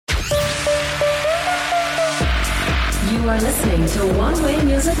are listening to OneWay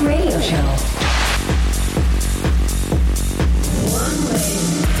Music Radio Show. OneWay.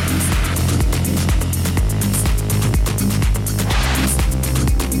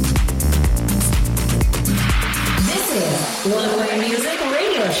 This is OneWay Music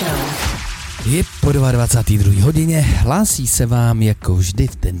Radio Show. Je po 22. hodině, hlásí se vám jako vždy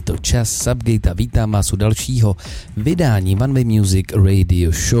v tento čas Subgate a vítám vás u dalšího vydání OneWay Music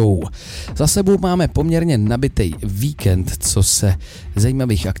Radio Show. Za sebou máme poměrně nabitej víkend, co se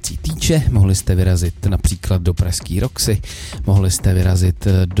zajímavých akcí týče. Mohli jste vyrazit například do Pražský Roxy, mohli jste vyrazit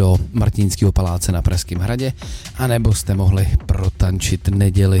do Martinského paláce na Pražském hradě, anebo jste mohli protančit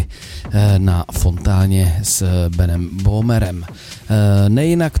neděli na Fontáně s Benem Bomerem.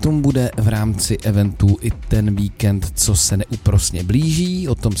 Nejinak tomu bude v rámci eventů i ten víkend, co se neúprosně blíží,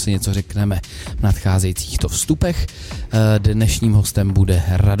 o tom si něco řekneme v nadcházejících vstupech. Dnešním hostem bude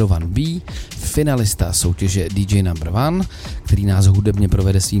Rado Van Bee, finalista soutěže DJ No. 1, který nás hudebně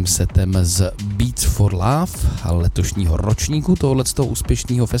provede svým setem z Beats for Love, letošního ročníku tohoto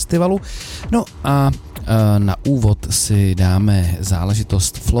úspěšného festivalu. No a na úvod si dáme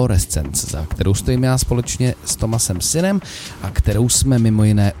záležitost Fluorescence, za kterou stojím já společně s Tomasem Synem a kterou jsme mimo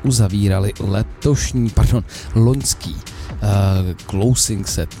jiné uzavírali loňský closing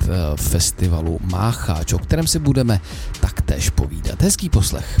set festivalu Mácháč, o kterém si budeme taktéž povídat. Hezký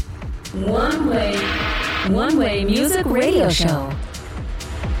poslech. OneWay Music Radio Show.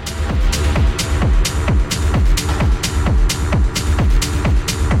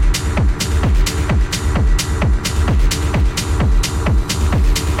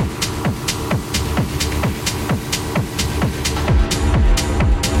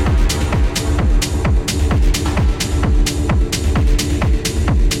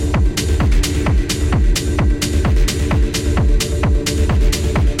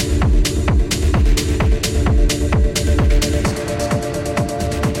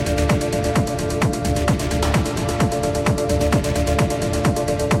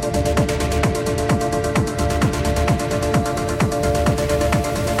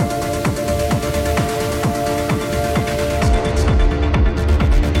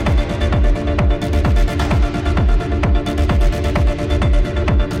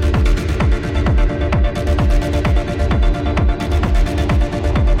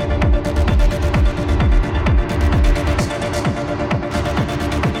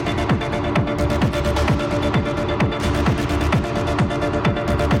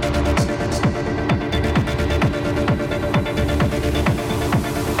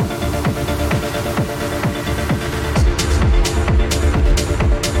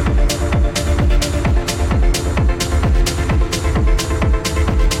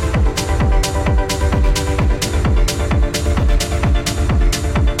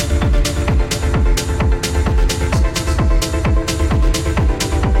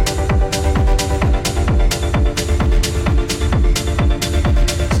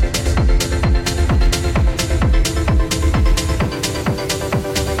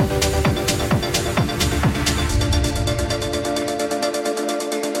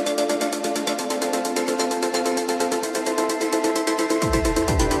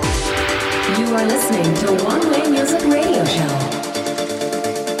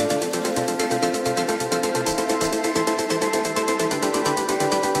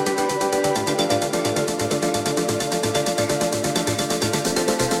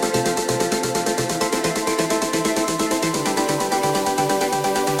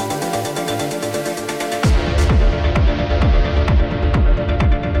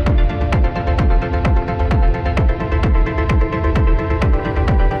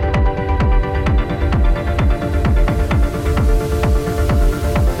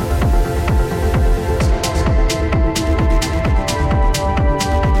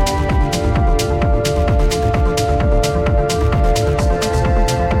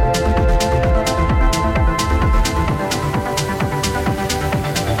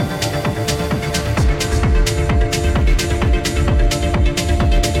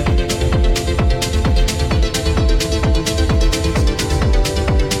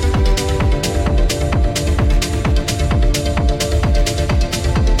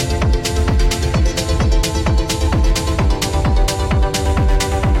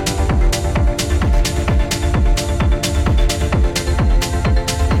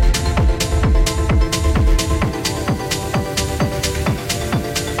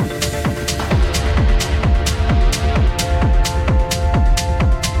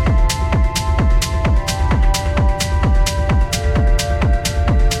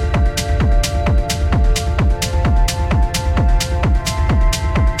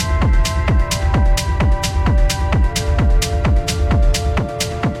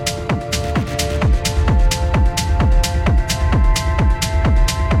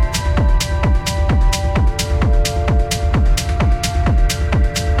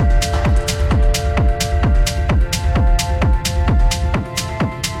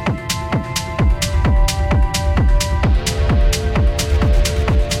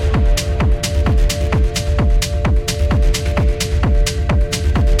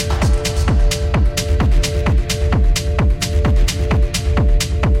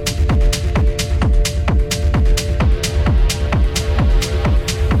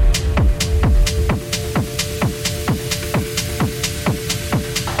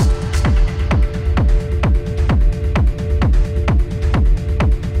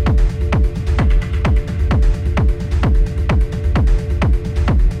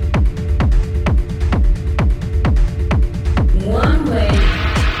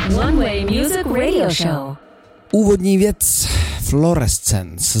 OneWay Music Radio Show. Úvodní věc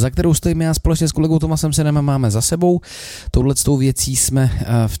Fluorescence, za kterou stojíme já společně s kolegou Tomasem Senem máme za sebou. Touhletou věcí jsme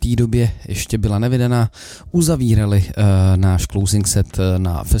v té době ještě byla nevydaná, uzavírali náš closing set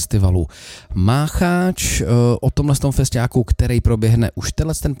na festivalu Mácháč. O tomhle festiáku, který proběhne už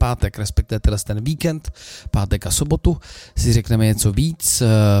ten pátek, respektive ten víkend, pátek a sobotu, si řekneme něco víc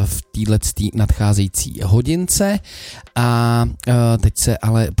v této nadcházející hodince. A teď se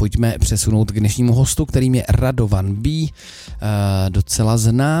ale pojďme přesunout k dnešnímu hostu, kterým je Rado Van Bee, docela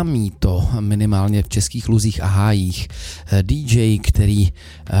známý to minimálně v českých luzích a hájích DJ, který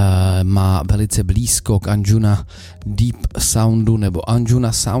má velice blízko k Anjuna Deep Soundu nebo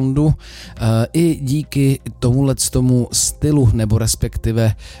Anjuna Soundu. I díky tomu stylu nebo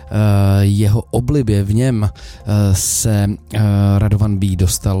respektive jeho oblibě v něm se Rado Van Bee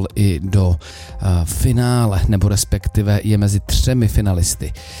dostal i do finále nebo respektive je mezi 3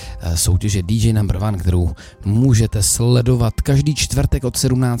 finalisty soutěže DJ Number One, kterou můžete sledovat každý čtvrtek od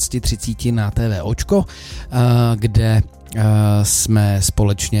 17:30 na TV Očko, kde jsme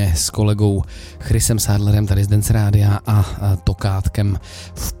společně s kolegou Chrisem Sadlerem tady z Dance Rádia a Tokátkem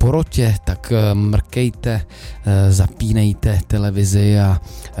v porotě, tak mrkejte, zapínejte televizi a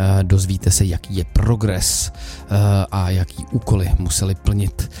dozvíte se, jaký je progres a jaký úkoly museli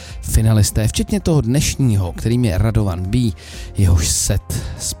plnit finalisté, včetně toho dnešního, kterým je Rado Van Bee, jehož set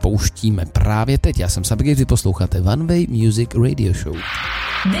spouštíme právě teď. Já jsem Sabigate, vy posloucháte OneWay Music Radio Show.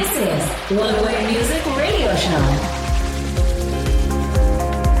 This is OneWay Music Radio Show.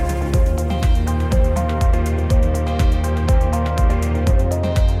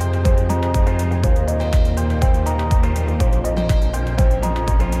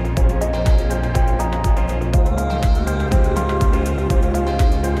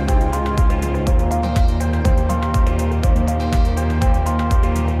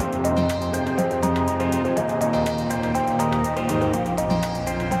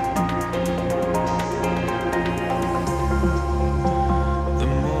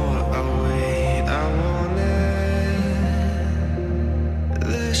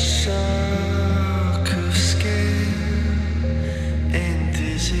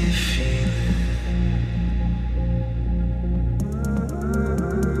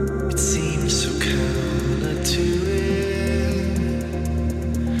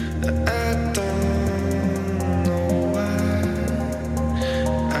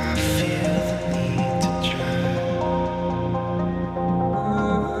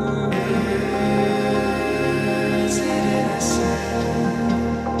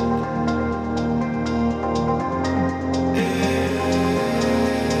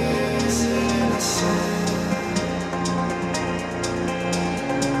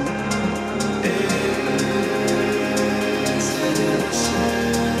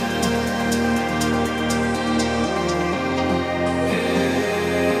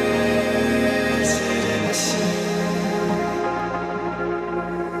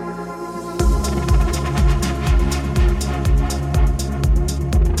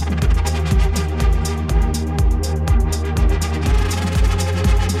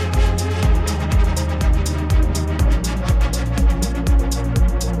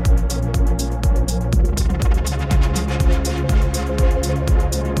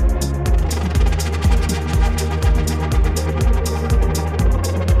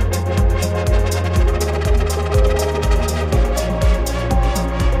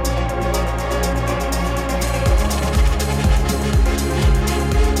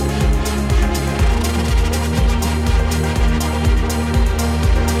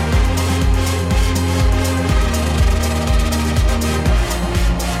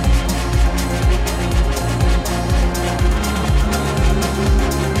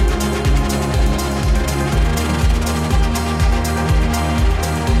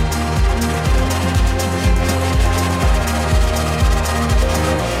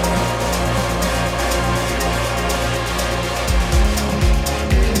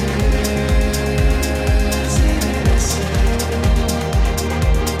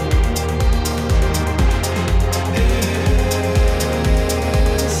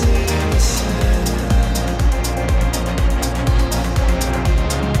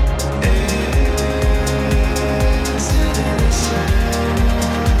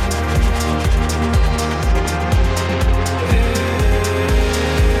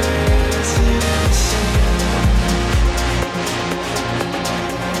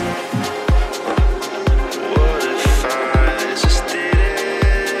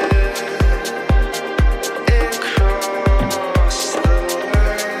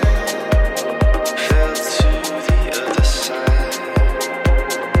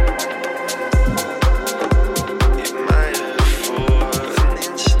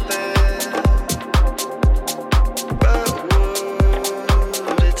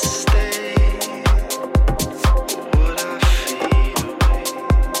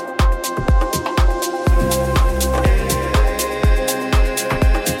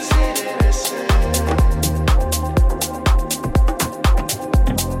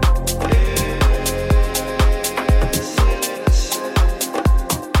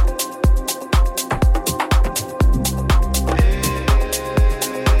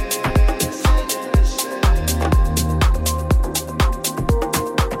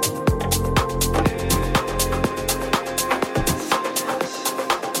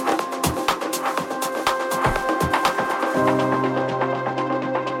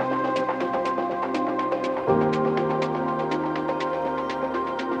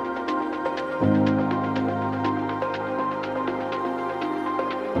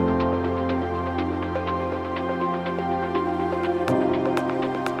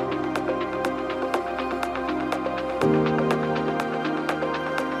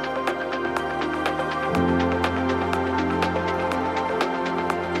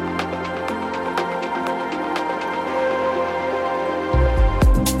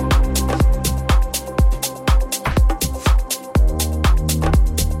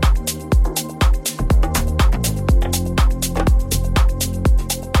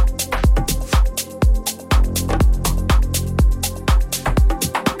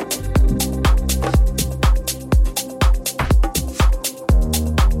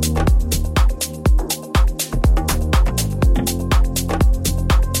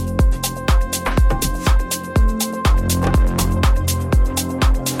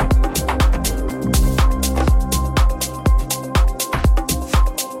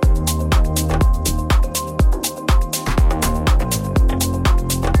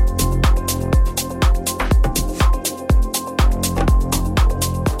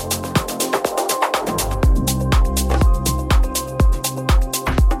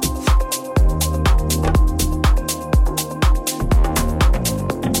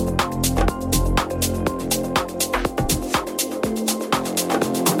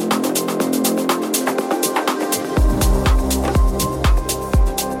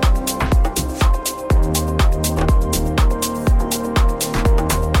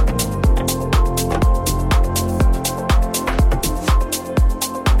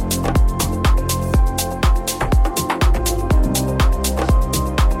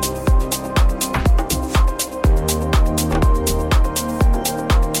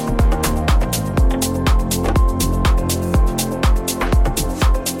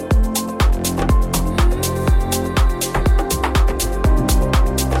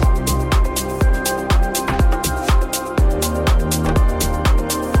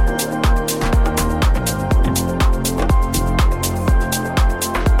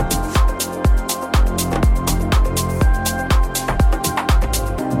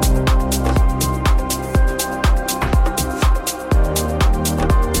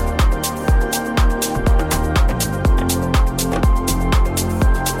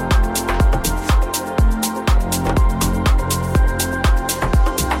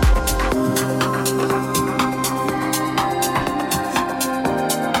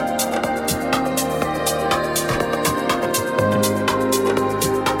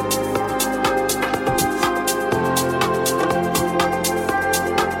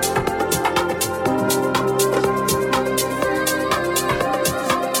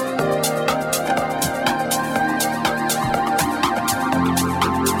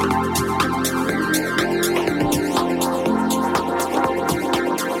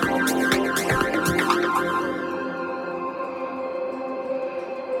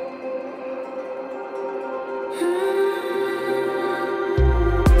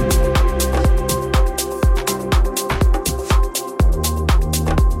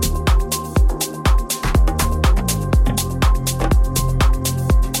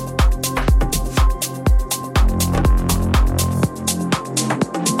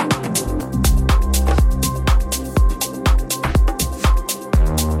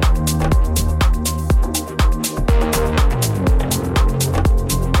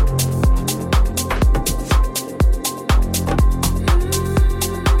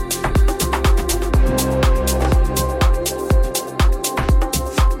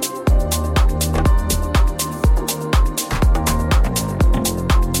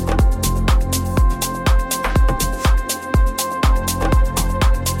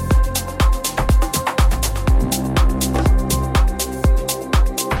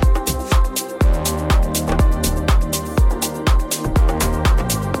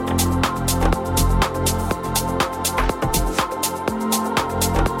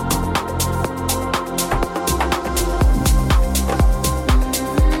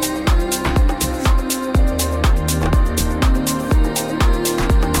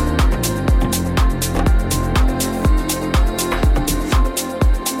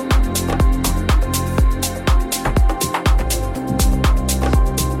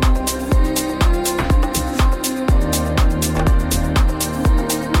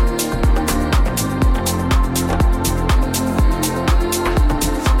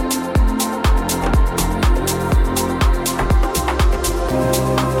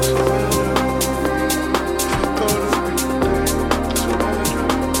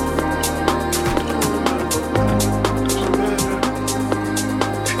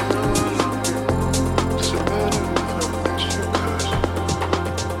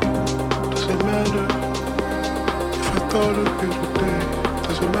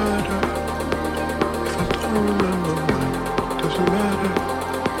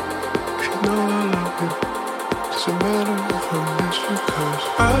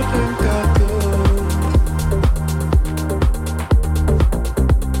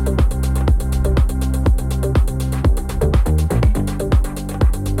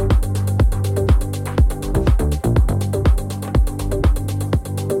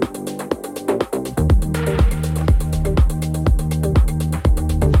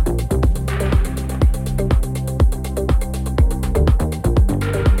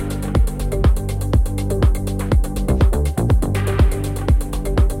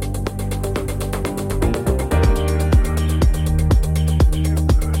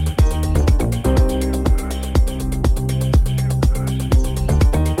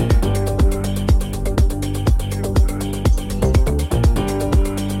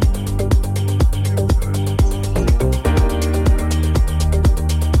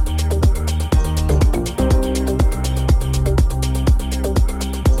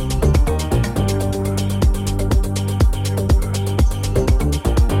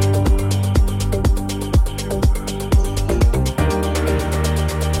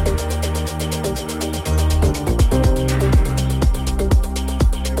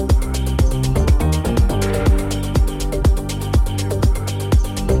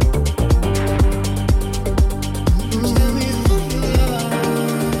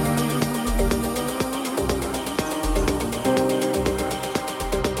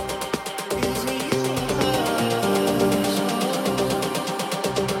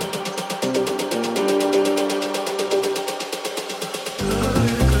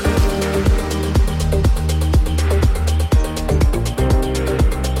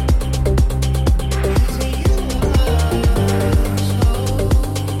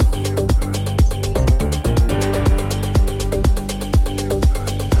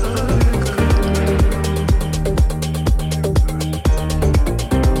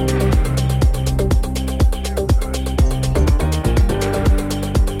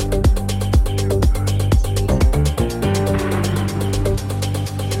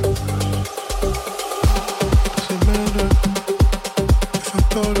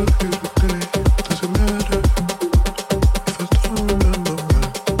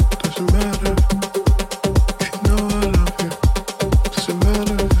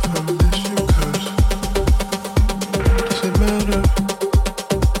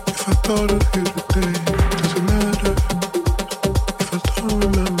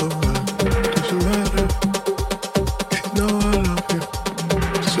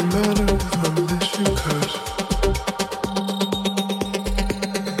 You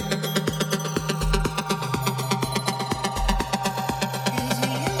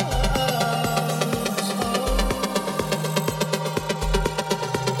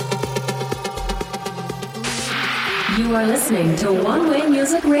are listening to OneWay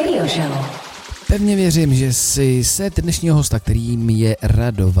Music Radio Show. Pevně věřím, že si set dnešního hosta, kterým je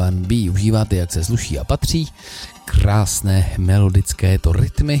Rado Van Bee, užíváte, jak se sluší a patří. Krásné melodické to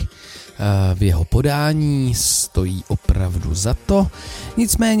rytmy v jeho podání stojí opravdu za to.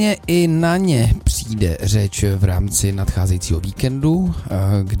 Nicméně i na ně přijde řeč v rámci nadcházejícího víkendu,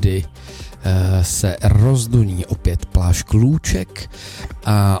 kdy se rozduní opět plášť Klůček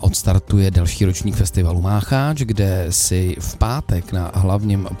a odstartuje další ročník festivalu Mácháč, kde si v pátek na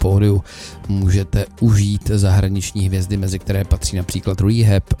hlavním pódiu můžete užít zahraniční hvězdy, mezi které patří například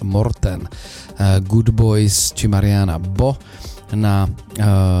Rehab, Morten, Good Boys či Mariana Bo.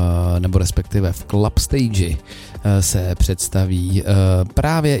 Nebo respektive v Club Stage se představí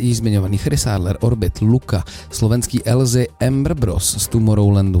právě již zmiňovaný Chris Adler, Orbit, Luka, slovenský Elzy, Amber Bros z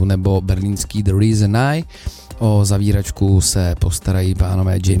Tomorrowlandu nebo berlínský The Reason I. O zavíračku se postarají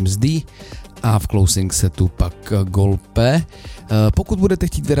pánové James D. a v closing setu pak Golpe. Pokud budete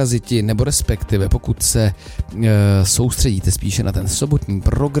chtít vyraziti, nebo respektive pokud se soustředíte spíše na ten sobotní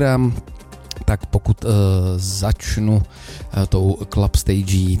program, tak pokud začnu tou club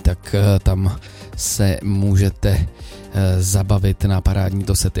stagí, tak tam se můžete zabavit na parádní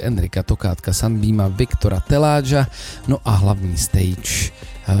to sety Enrika Tokátka, Sunbeama, Viktora Teláča, no a hlavní stage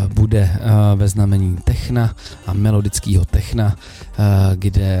bude ve znamení techna a melodického techna,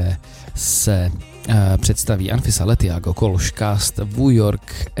 kde se představí Anfisa Letiago, Kolškast, New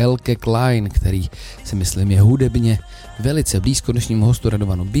York, Elke Klein, který si myslím je hudebně velice blízko dnešnímu hostu Rado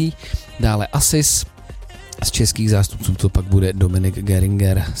Vanu Bee, dále Asis, z českých zástupců to pak bude Dominik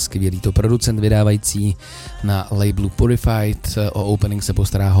Geringer, skvělý to producent vydávající na labelu Purified, o opening se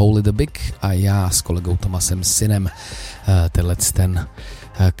postará Holy the Big a já s kolegou Tomasem Synem ten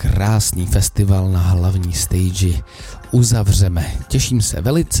krásný festival na hlavní stage uzavřeme. Těším se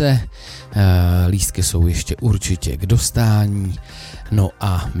velice, lístky jsou ještě určitě k dostání, no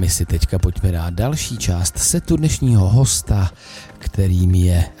a my si teďka pojďme dát další část setu dnešního hosta, kterým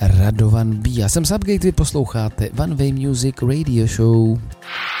je Rado Van Bee. Já jsem Subgate, vy posloucháte OneWay Music Radio Show.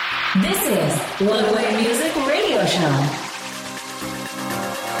 This is OneWay Music Radio Show.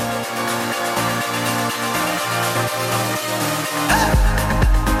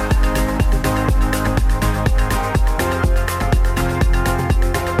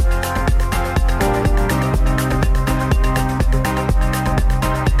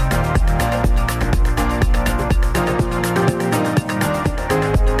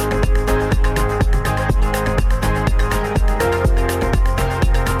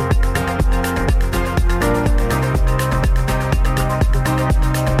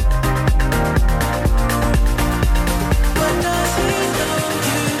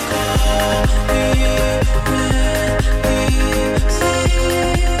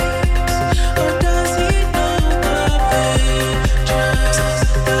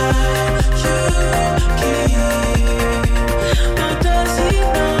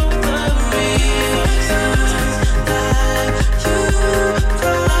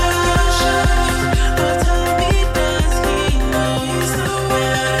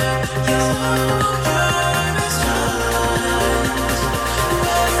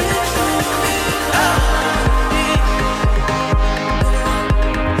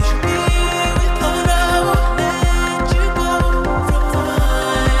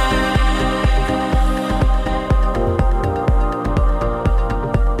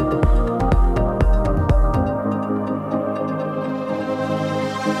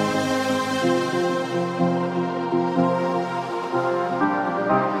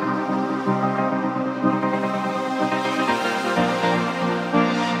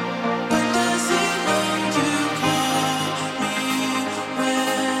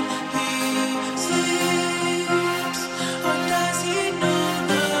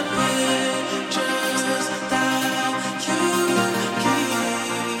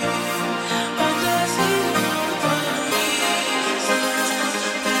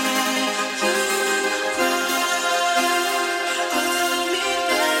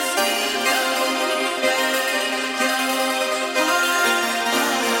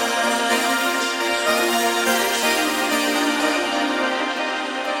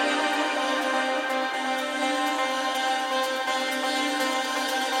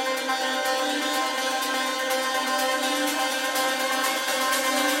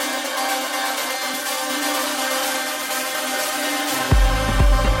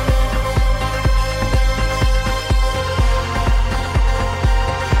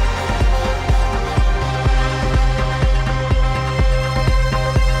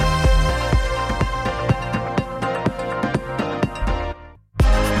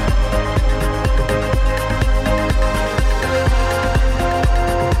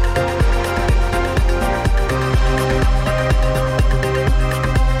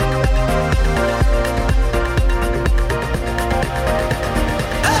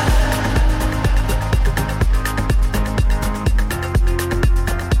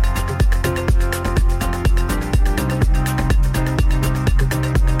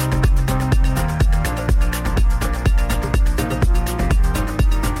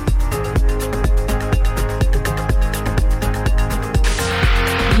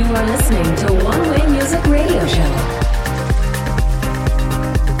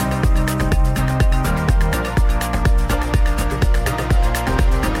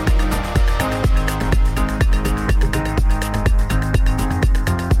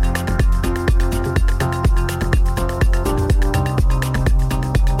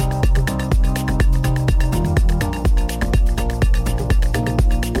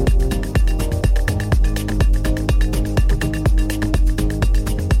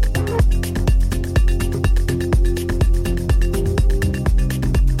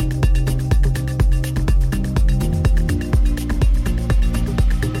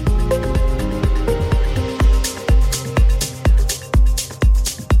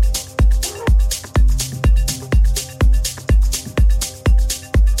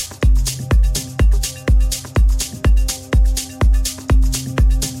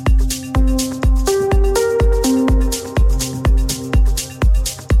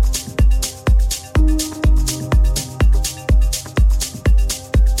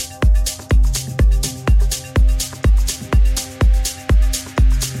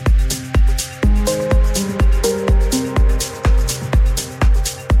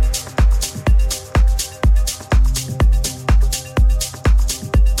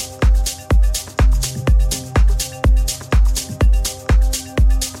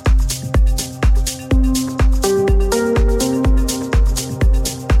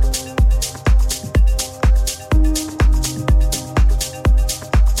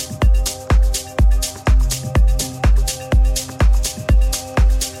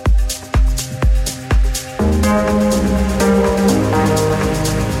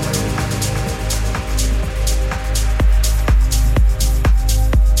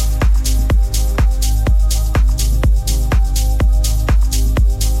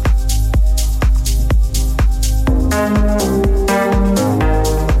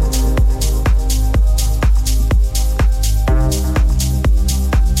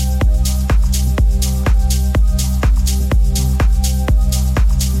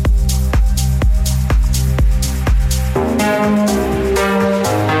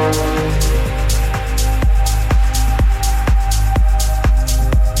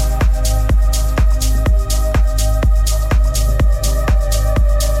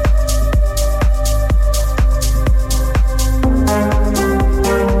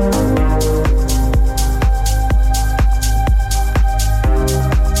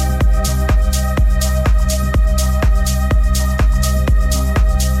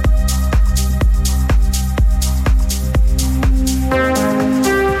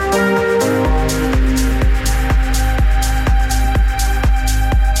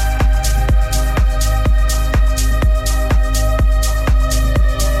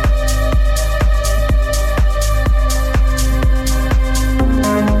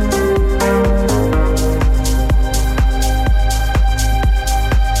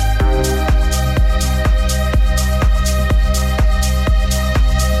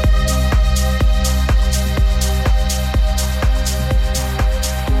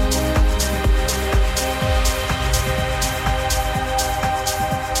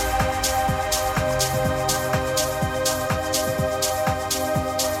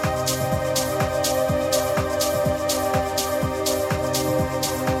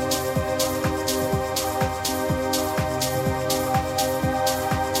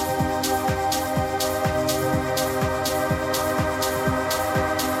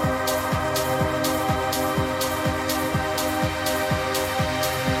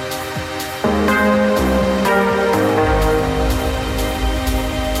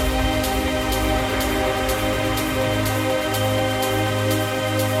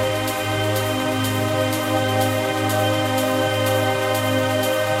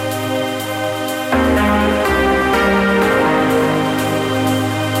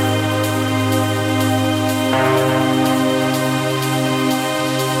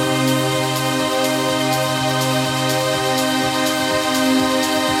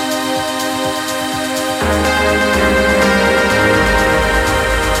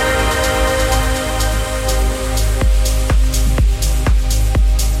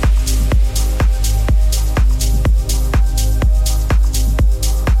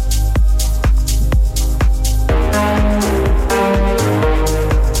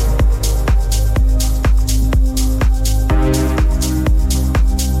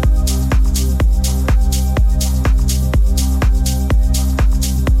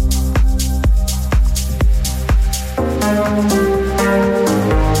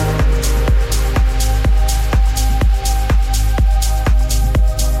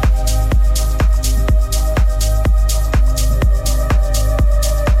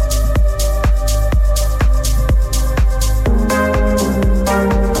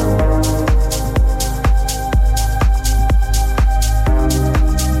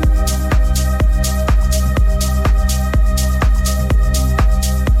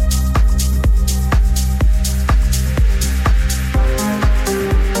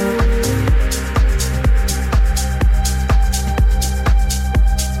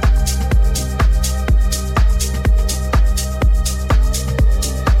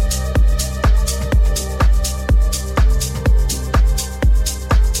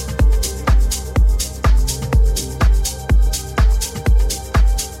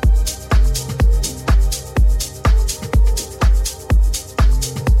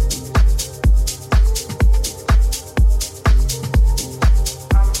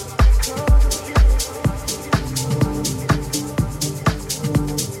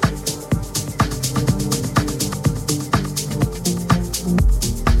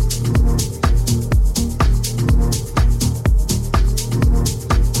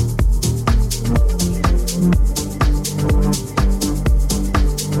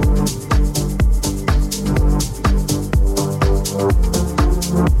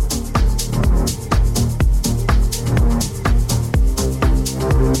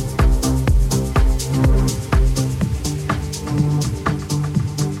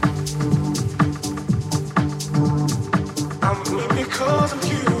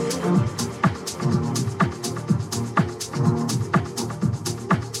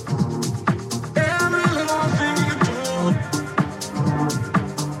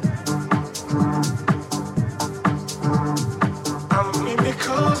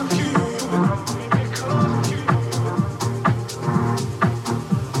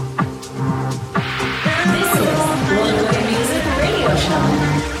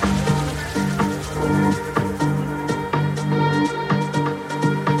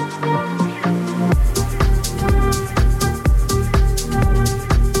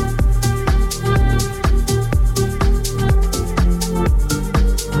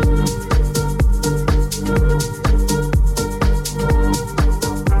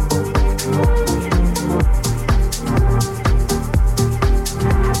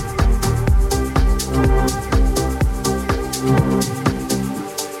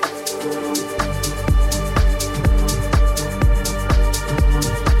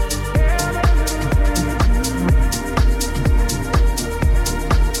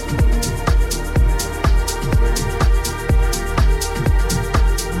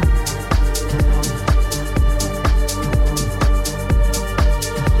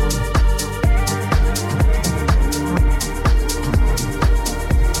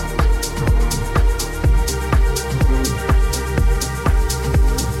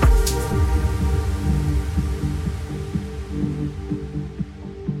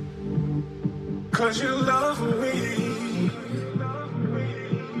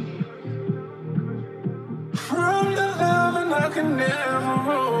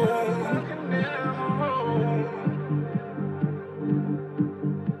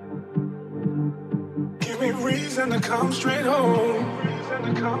 send to come straight home. Send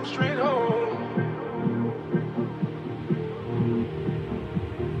to come straight home.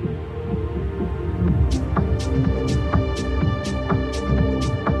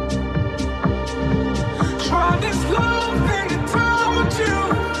 Try this love and it told you.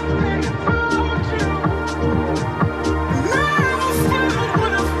 Never felt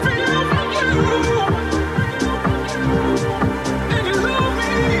what I feel for you. And you love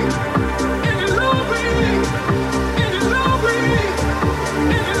me. And you love me. And you love me.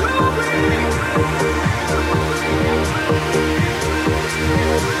 And you love me.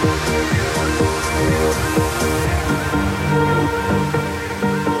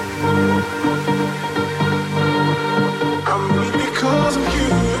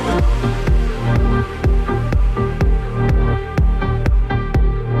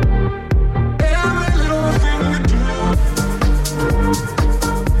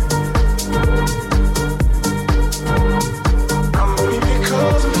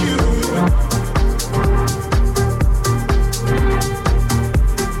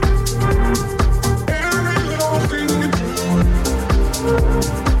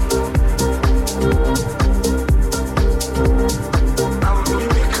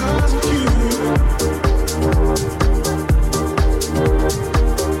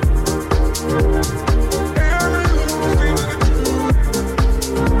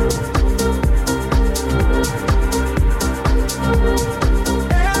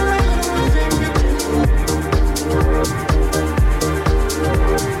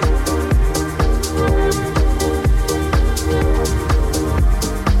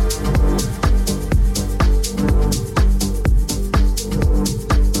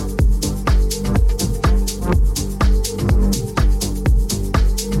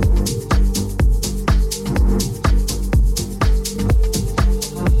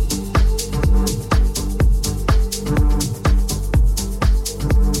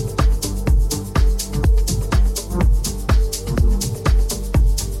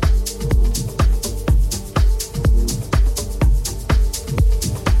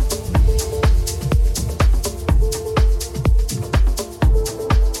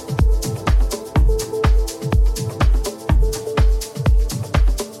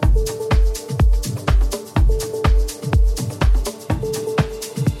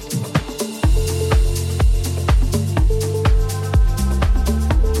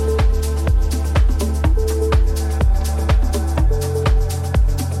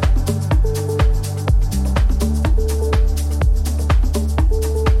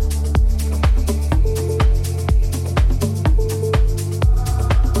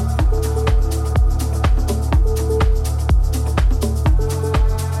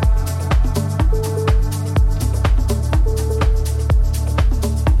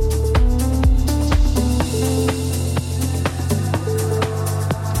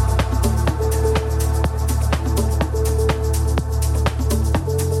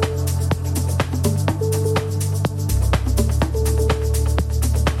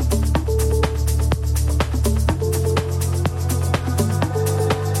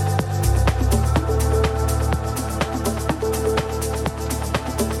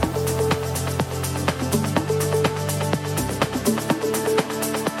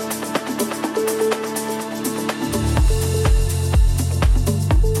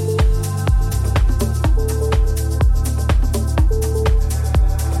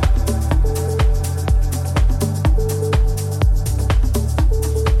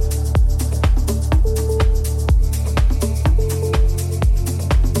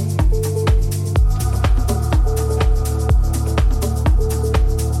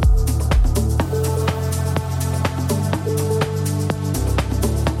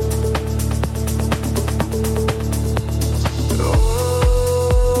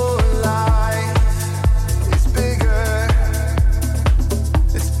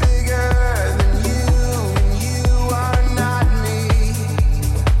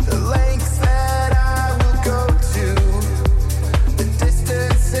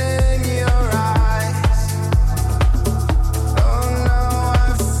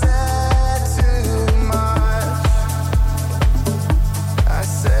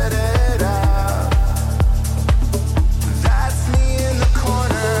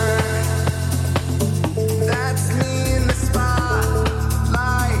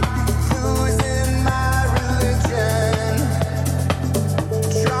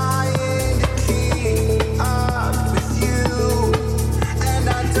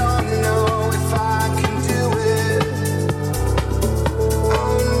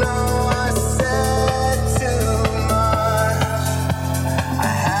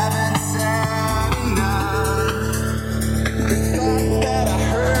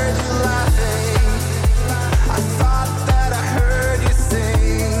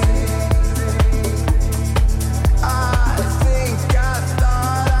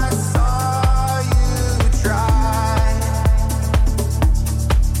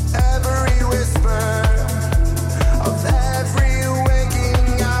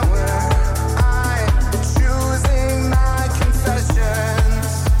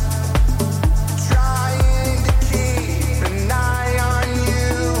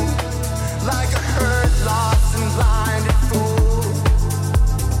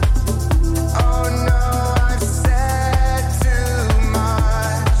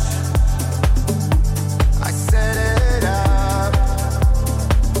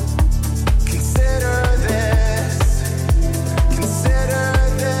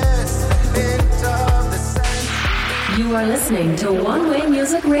 You are listening to OneWay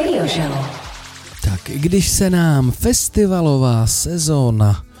Music Radio Show. Tak když se nám festivalová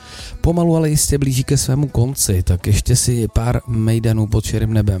sezóna pomalu ale jistě blíží ke svému konci, tak ještě si pár mejdanů pod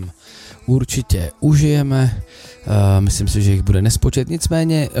širým nebem určitě užijeme. Myslím si, že jich bude nespočet,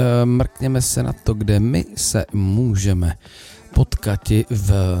 nicméně mrkněme se na to, kde my se můžeme potkati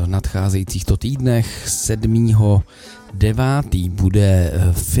v nadcházejících týdnech. 7.9. bude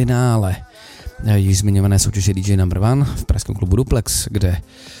finále již zmiňované soutěže DJ No. 1 v pražském klubu Duplex, kde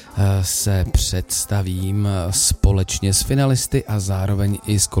se představím společně s finalisty a zároveň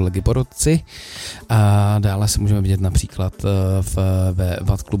i s kolegy porodci. A dále se můžeme vidět například ve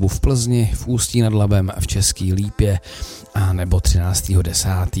Watt klubu v Plzni, v Ústí nad Labem, v Český Lípě a nebo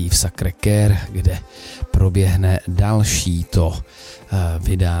 13.10. v Sacré Cœur, kde proběhne další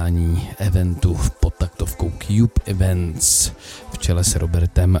vydání eventu pod taktovkou Cube Events v čele s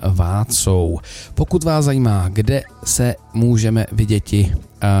Robertem Vácou. Pokud vás zajímá, kde se můžeme viděti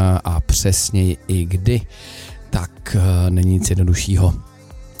a přesněji i kdy, tak není nic jednoduššího,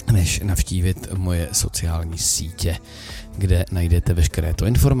 než navštívit moje sociální sítě, kde najdete veškeré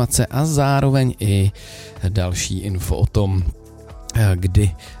informace a zároveň i další info o tom,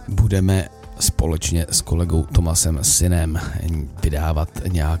 kdy budeme společně s kolegou Tomasem Synem vydávat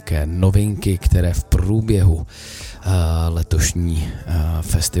nějaké novinky, které v průběhu letošní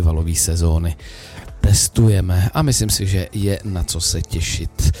festivalové sezóny testujeme a myslím si, že je na co se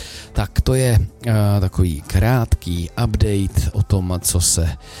těšit. Tak to je takový krátký update o tom, co se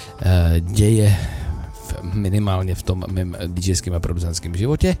děje minimálně v tom mém DJském a producentském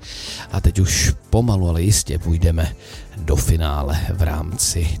životě a teď už pomalu, ale jistě půjdeme do finále v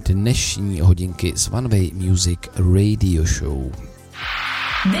rámci dnešní hodinky z OneWay Music Radio Show.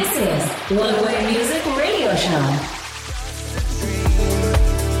 This is OneWay Music Radio Show.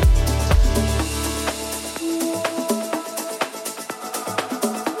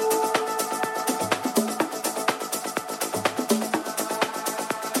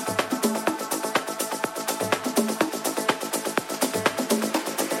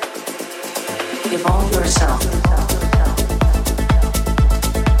 Evolve yourself.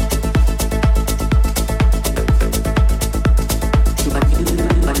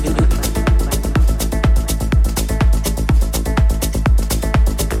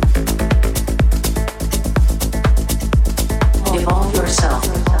 Evolve yourself.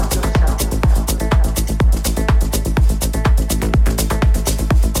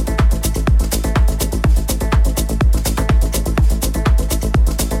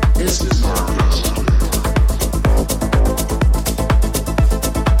 This is our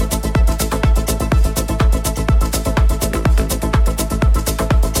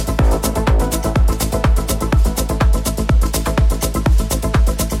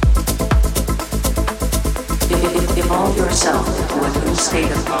evolve yourself to a new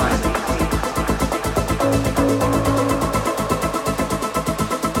state of mind.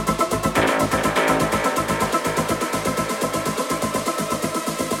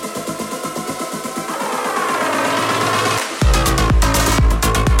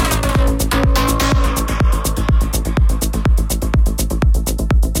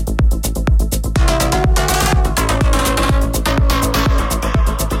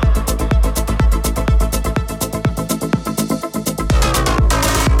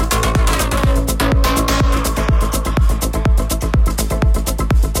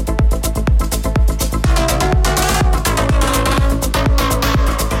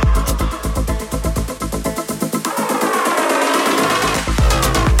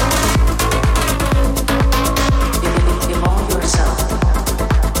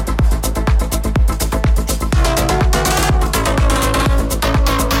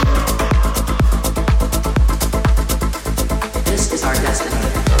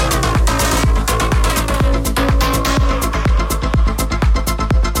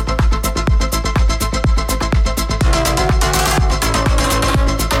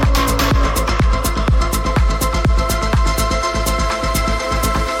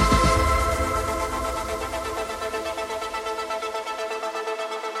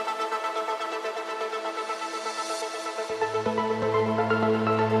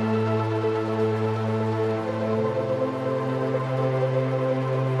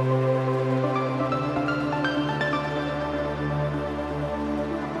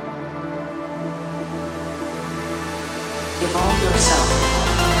 Evolve yourself.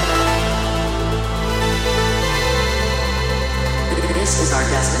 This is our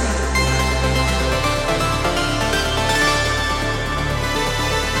destiny.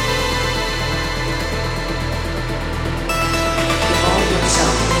 Evolve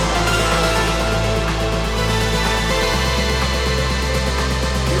yourself.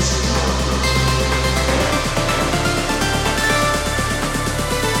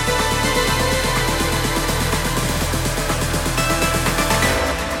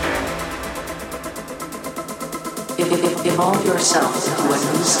 Evolve yourself to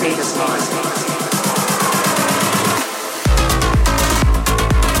a new state of mind.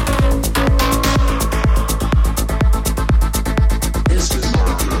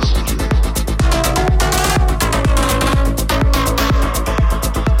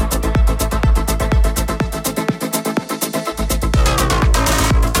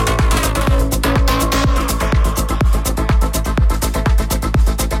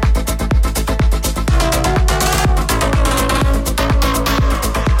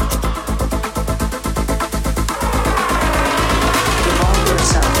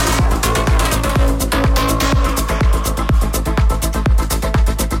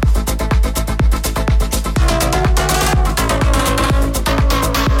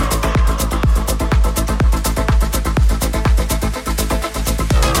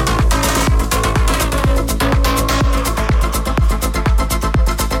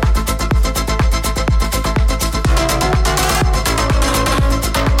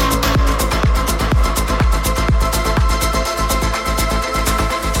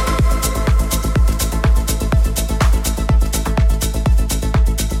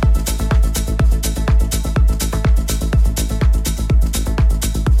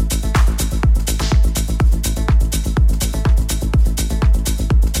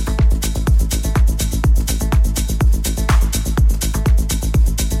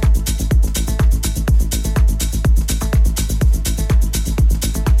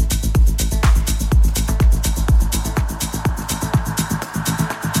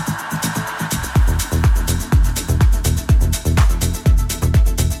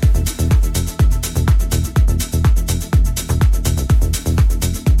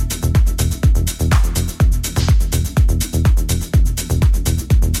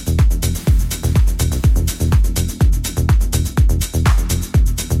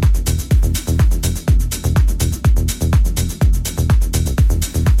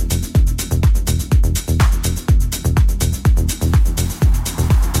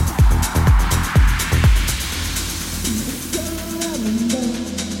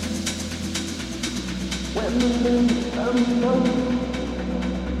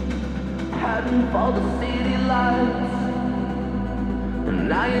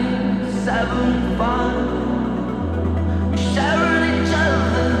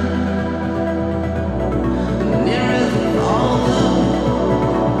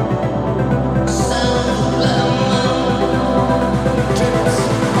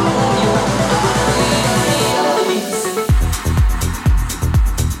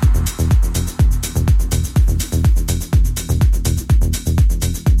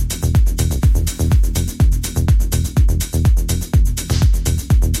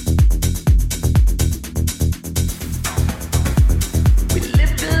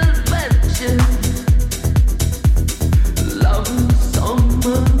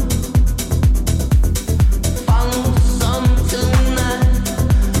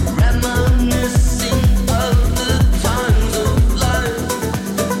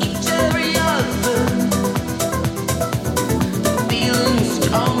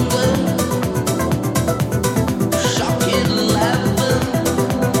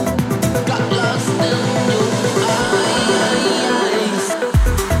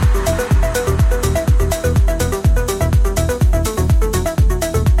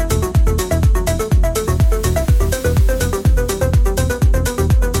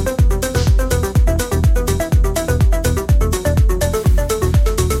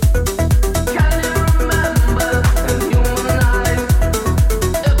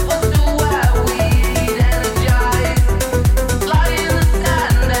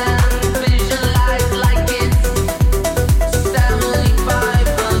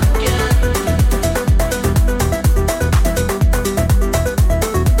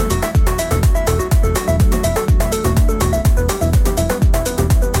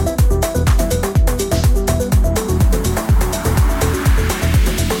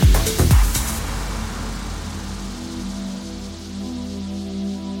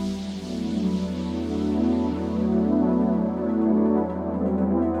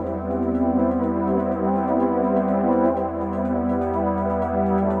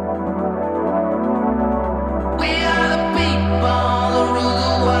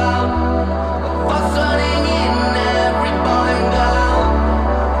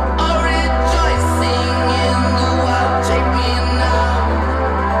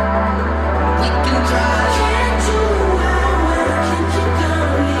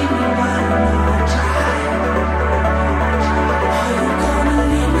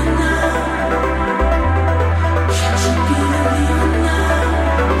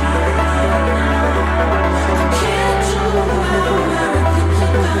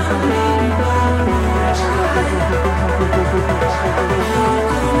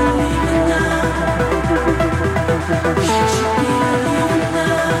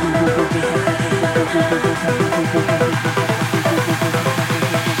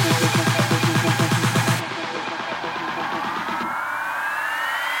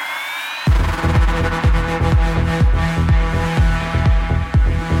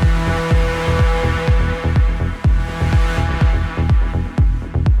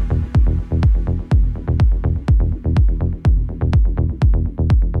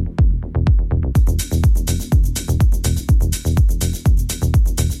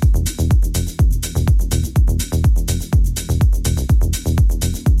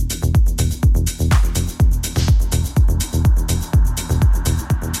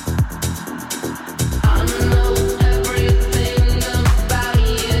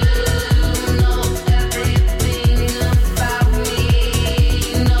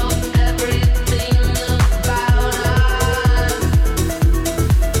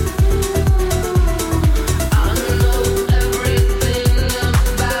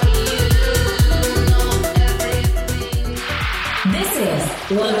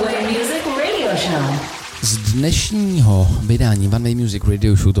 OneWay Music Radio Show. Z dnešního vydání OneWay Music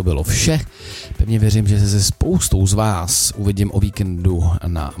Radio Show to bylo vše. Pevně věřím, že se spoustou z vás uvidím o víkendu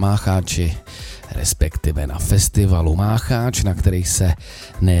na Mácháči, respektive na festivalu Mácháč, na který se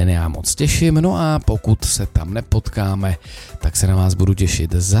nejen já moc těším. No a pokud se tam nepotkáme, tak se na vás budu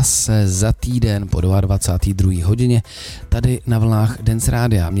těšit zase za týden po 22. hodině tady na vlnách Dance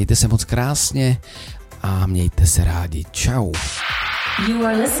Rádia. Mějte se moc krásně a mějte se rádi. Čau. You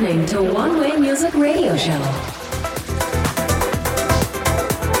are listening to OneWay Music Radio Show.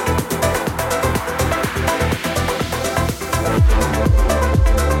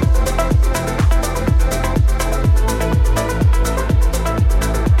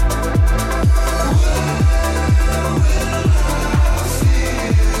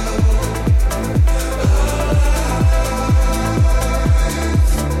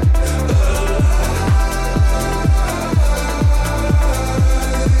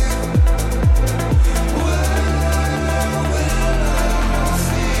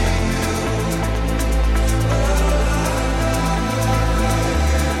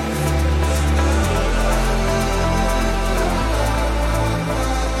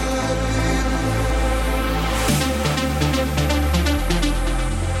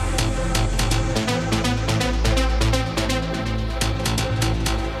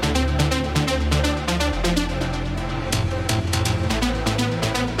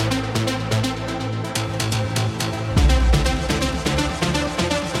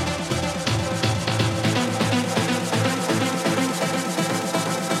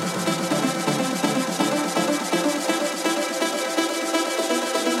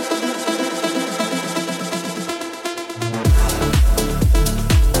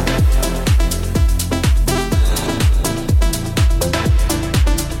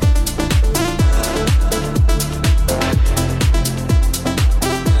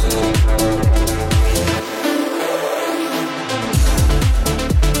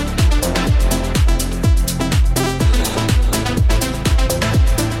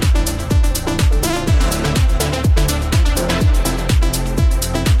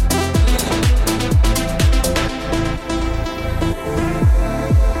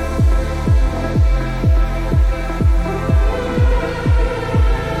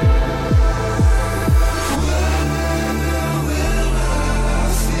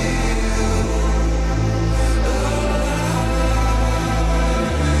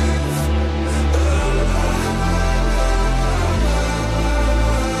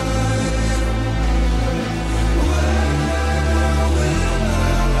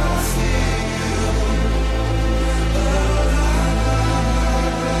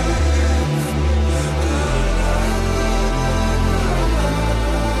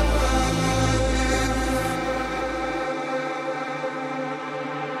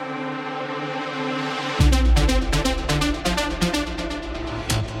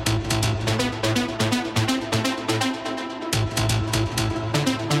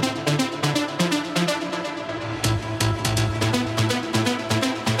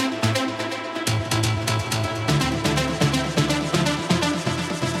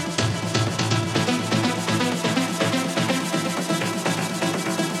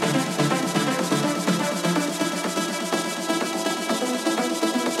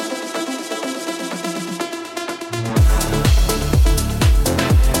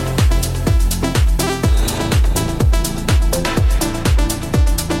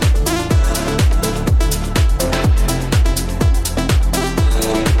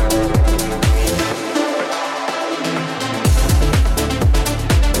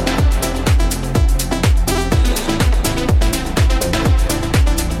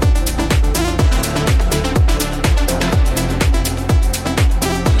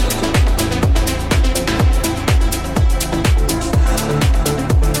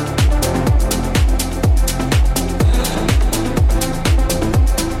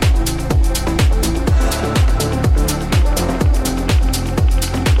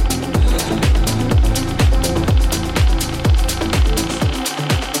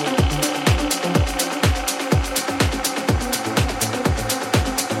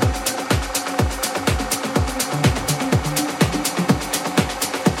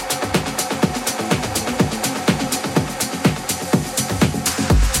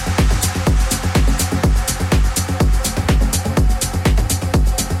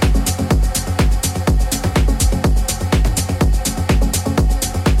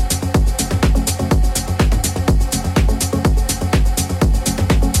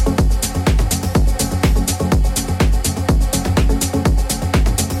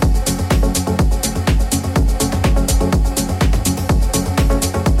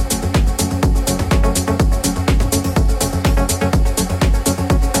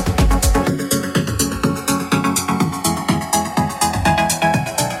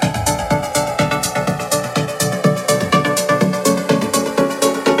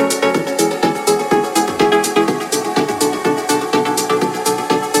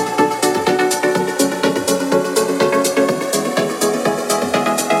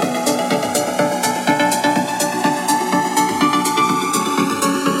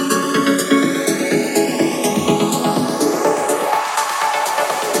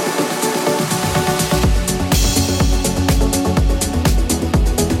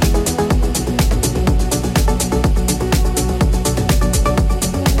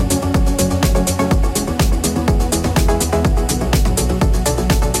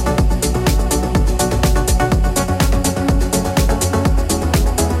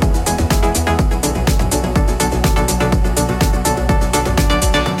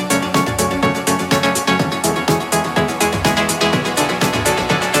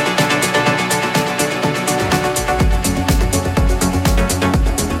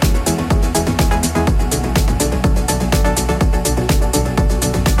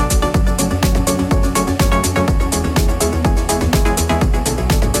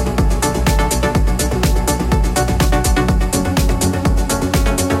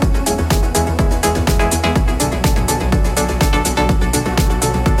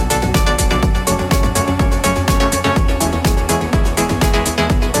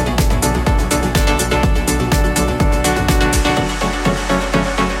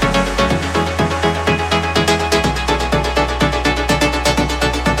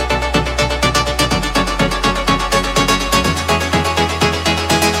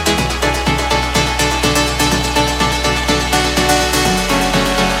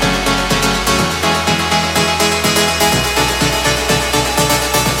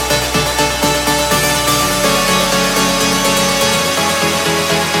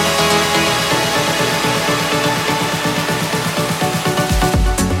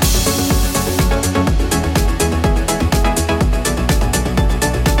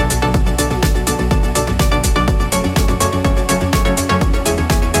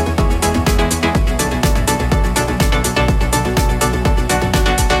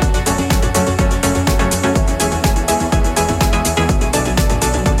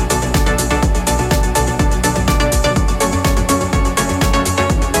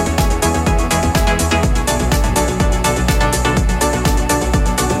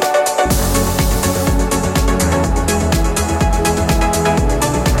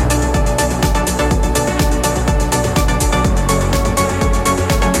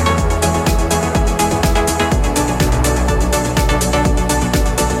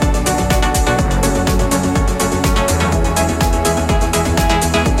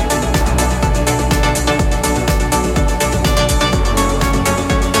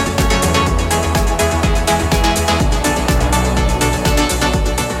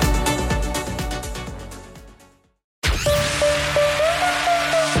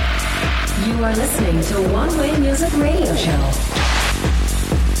 listening to OneWay Music Radio Show.